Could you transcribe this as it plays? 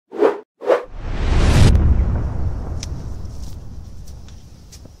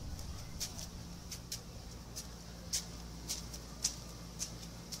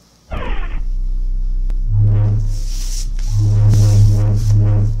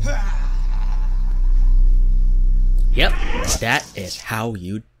that is how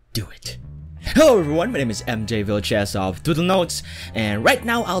you do it. Hello everyone, my name is MJ Vilches of Doodle Notes, and right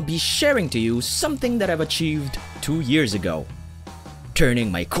now I'll be sharing to you something that I've achieved 2 years ago.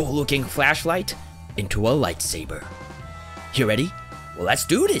 Turning my cool looking flashlight into a lightsaber. You ready? Well, let's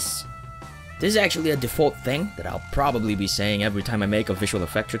do this! This is actually a default thing that I'll probably be saying every time I make a visual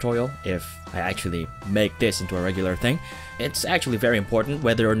effect tutorial, if I actually make this into a regular thing. It's actually very important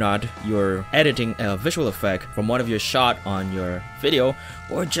whether or not you're editing a visual effect from one of your shot on your video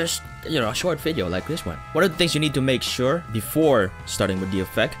or just, a short video like this one. One of the things you need to make sure before starting with the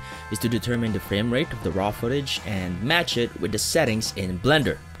effect is to determine the frame rate of the raw footage and match it with the settings in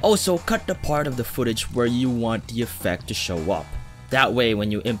Blender. Also, cut the part of the footage where you want the effect to show up. That way,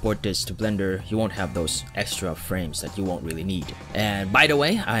 when you import this to Blender, you won't have those extra frames that you won't really need. And by the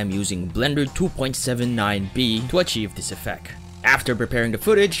way, I'm using Blender 2.79b to achieve this effect. After preparing the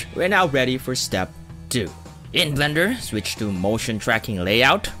footage, we're now ready for step 2. In Blender, switch to motion tracking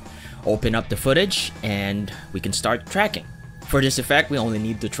layout, open up the footage, and we can start tracking. For this effect, we only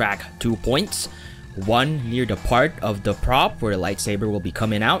need to track 2 points. One near the part of the prop where the lightsaber will be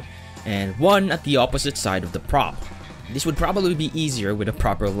coming out, and one at the opposite side of the prop. This would probably be easier with a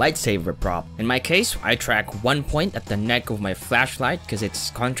proper lightsaber prop. In my case, I track 1 point at the neck of my flashlight because it's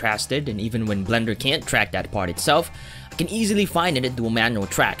contrasted, and even when Blender can't track that part itself, I can easily find it and do a manual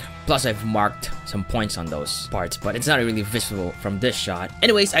track. Plus, I've marked some points on those parts, but it's not really visible from this shot.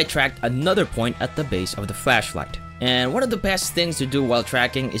 Anyways, I tracked another point at the base of the flashlight. And one of the best things to do while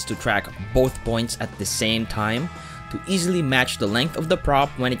tracking is to track both points at the same time to easily match the length of the prop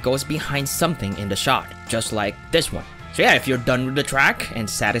when it goes behind something in the shot, just like this one. So yeah, if you're done with the track and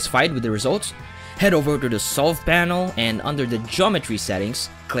satisfied with the results, head over to the Solve panel and under the Geometry settings,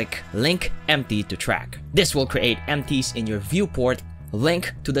 click Link Empty to Track. This will create empties in your viewport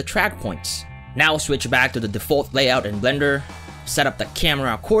linked to the track points. Now switch back to the default layout in Blender, set up the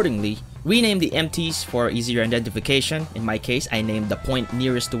camera accordingly, rename the empties for easier identification. In my case, I named the point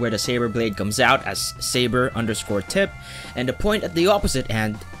nearest to where the saber blade comes out as saber_tip, and the point at the opposite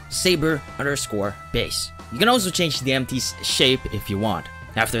end, saber_base. You can also change the empty's shape if you want.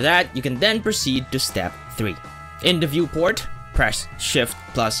 After that, you can then proceed to step 3. In the viewport, press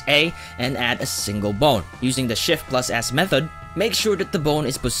Shift+A and add a single bone. Using the Shift+S method, make sure that the bone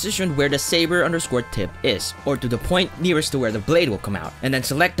is positioned where the saber_tip is, or to the point nearest to where the blade will come out. And then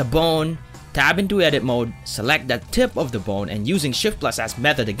select the bone, tab into edit mode, select the tip of the bone, and using Shift+S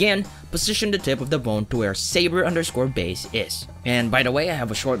method again, position the tip of the bone to where saber_base is. And by the way, I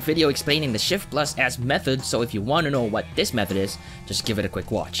have a short video explaining the Shift+S method, so if you want to know what this method is, just give it a quick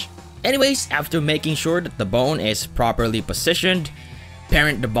watch. Anyways, after making sure that the bone is properly positioned,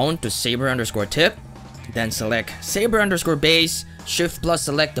 parent the bone to saber_tip, then select saber_base,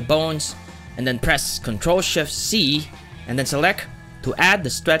 Shift+select the bones, and then press Ctrl+Shift+C, and then select to add the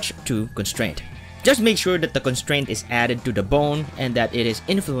stretch to constraint. Just make sure that the constraint is added to the bone and that it is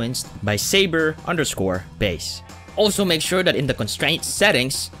influenced by saber_base. Also make sure that in the constraint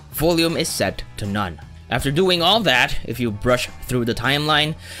settings, volume is set to none. After doing all that, if you brush through the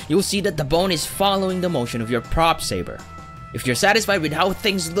timeline, you'll see that the bone is following the motion of your prop saber. If you're satisfied with how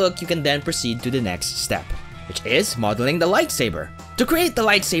things look, you can then proceed to the next step, which is modeling the lightsaber. To create the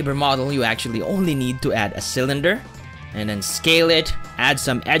lightsaber model, you actually only need to add a cylinder, and then scale it, add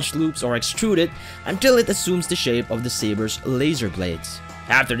some edge loops or extrude it until it assumes the shape of the saber's laser blades.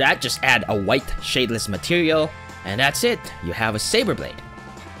 After that, just add a white shadeless material, and that's it. You have a saber blade,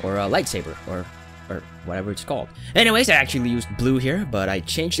 or a lightsaber, or whatever it's called. Anyways, I actually used blue here, but I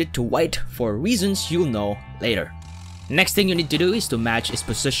changed it to white for reasons you'll know later. Next thing you need to do is to match its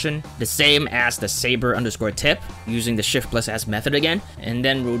position the same as the saber_tip using the Shift+S method again, and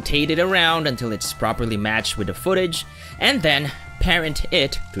then rotate it around until it's properly matched with the footage, and then parent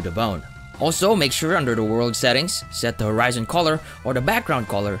it to the bone. Also, make sure under the world settings, set the horizon color or the background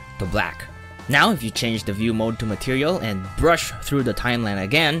color to black. Now, if you change the view mode to material and brush through the timeline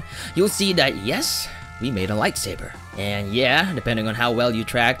again, you'll see that yes, we made a lightsaber. And yeah, depending on how well you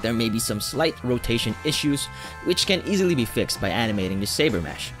track, there may be some slight rotation issues, which can easily be fixed by animating the saber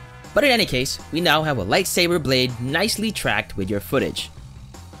mesh. But in any case, we now have a lightsaber blade nicely tracked with your footage.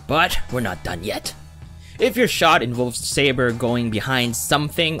 But we're not done yet. If your shot involves the saber going behind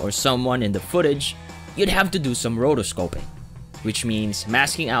something or someone in the footage, you'd have to do some rotoscoping, which means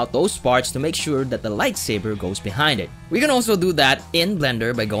masking out those parts to make sure that the lightsaber goes behind it. We can also do that in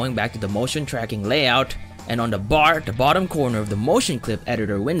Blender by going back to the motion tracking layout, and on the bar at the bottom corner of the motion clip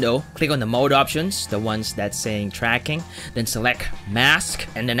editor window, click on the mode options, the ones that's saying tracking, then select mask,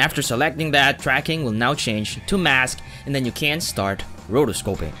 and then after selecting that, tracking will now change to mask, and then you can start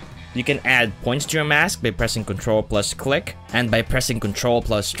rotoscoping. You can add points to your mask by pressing Ctrl plus click, and by pressing Ctrl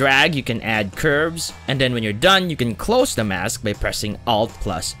plus drag, you can add curves, and then when you're done, you can close the mask by pressing Alt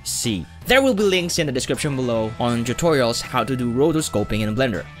plus C. There will be links in the description below on tutorials how to do rotoscoping in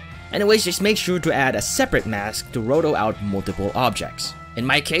Blender. Anyways, just make sure to add a separate mask to roto out multiple objects. In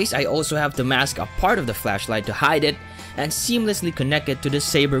my case, I also have to mask a part of the flashlight to hide it and seamlessly connect it to the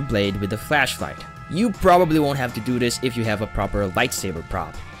saber blade with the flashlight. You probably won't have to do this if you have a proper lightsaber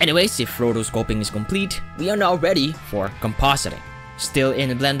prop. Anyways, if rotoscoping is complete, we are now ready for compositing. Still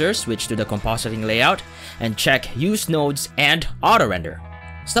in Blender, switch to the compositing layout and check Use Nodes and Auto Render.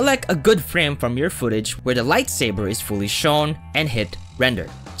 Select a good frame from your footage where the lightsaber is fully shown and hit Render.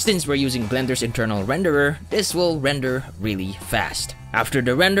 Since we're using Blender's internal renderer, this will render really fast. After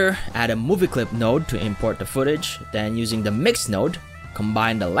the render, add a movie clip node to import the footage, then using the mix node,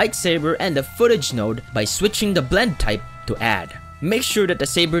 combine the lightsaber and the footage node by switching the blend type to add. Make sure that the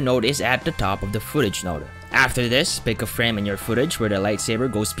saber node is at the top of the footage node. After this, pick a frame in your footage where the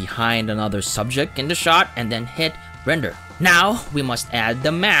lightsaber goes behind another subject in the shot and then hit render. Now, we must add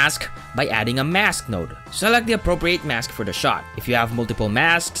the mask by adding a mask node. Select the appropriate mask for the shot. If you have multiple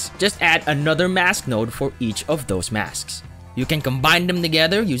masks, just add another mask node for each of those masks. You can combine them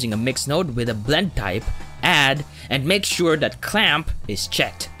together using a mix node with a blend type, add, and make sure that clamp is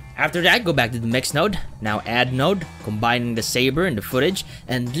checked. After that, go back to the mix node, now add node, combining the saber and the footage,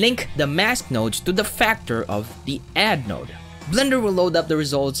 and link the mask nodes to the factor of the add node. Blender will load up the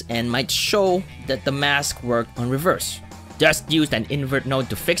results and might show that the mask worked on reverse. Just use an invert node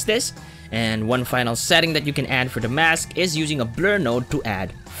to fix this, and one final setting that you can add for the mask is using a blur node to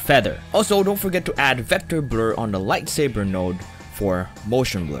add feather. Also, don't forget to add vector blur on the lightsaber node for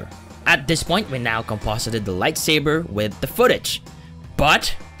motion blur. At this point, we now composited the lightsaber with the footage,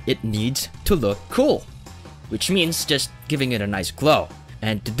 but it needs to look cool, which means just giving it a nice glow.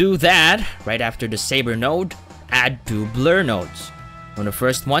 And to do that, right after the saber node, add two blur nodes. On the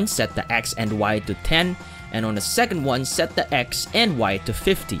first one, set the X and Y to 10, and on the second one, set the X and Y to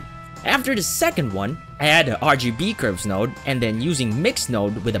 50. After the second one, add a RGB curves node, and then using mix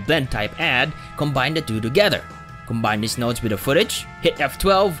node with a blend type add, combine the two together. Combine these nodes with the footage, hit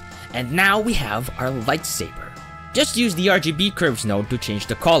F12, and now we have our lightsaber. Just use the RGB curves node to change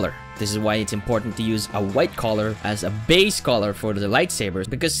the color. This is why it's important to use a white color as a base color for the lightsabers,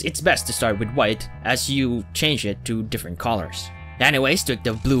 because it's best to start with white as you change it to different colors. Anyways, tweak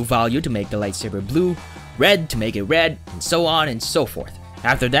the blue value to make the lightsaber blue, red to make it red, and so on and so forth.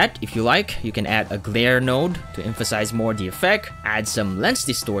 After that, if you like, you can add a glare node to emphasize more the effect, add some lens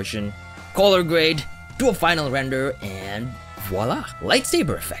distortion, color grade, do a final render, and voila,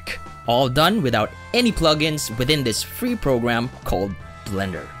 lightsaber effect. All done without any plugins within this free program called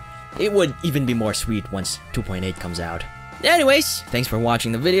Blender. It would even be more sweet once 2.8 comes out. Anyways, thanks for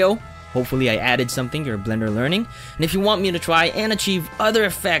watching the video. Hopefully I added something to your Blender learning. And if you want me to try and achieve other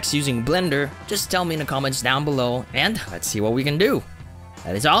effects using Blender, just tell me in the comments down below and let's see what we can do.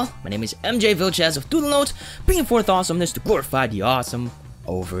 That is all. My name is MJ Vilches of Doodle Notes, bringing forth awesomeness to glorify the awesome.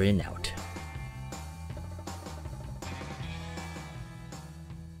 Over and out.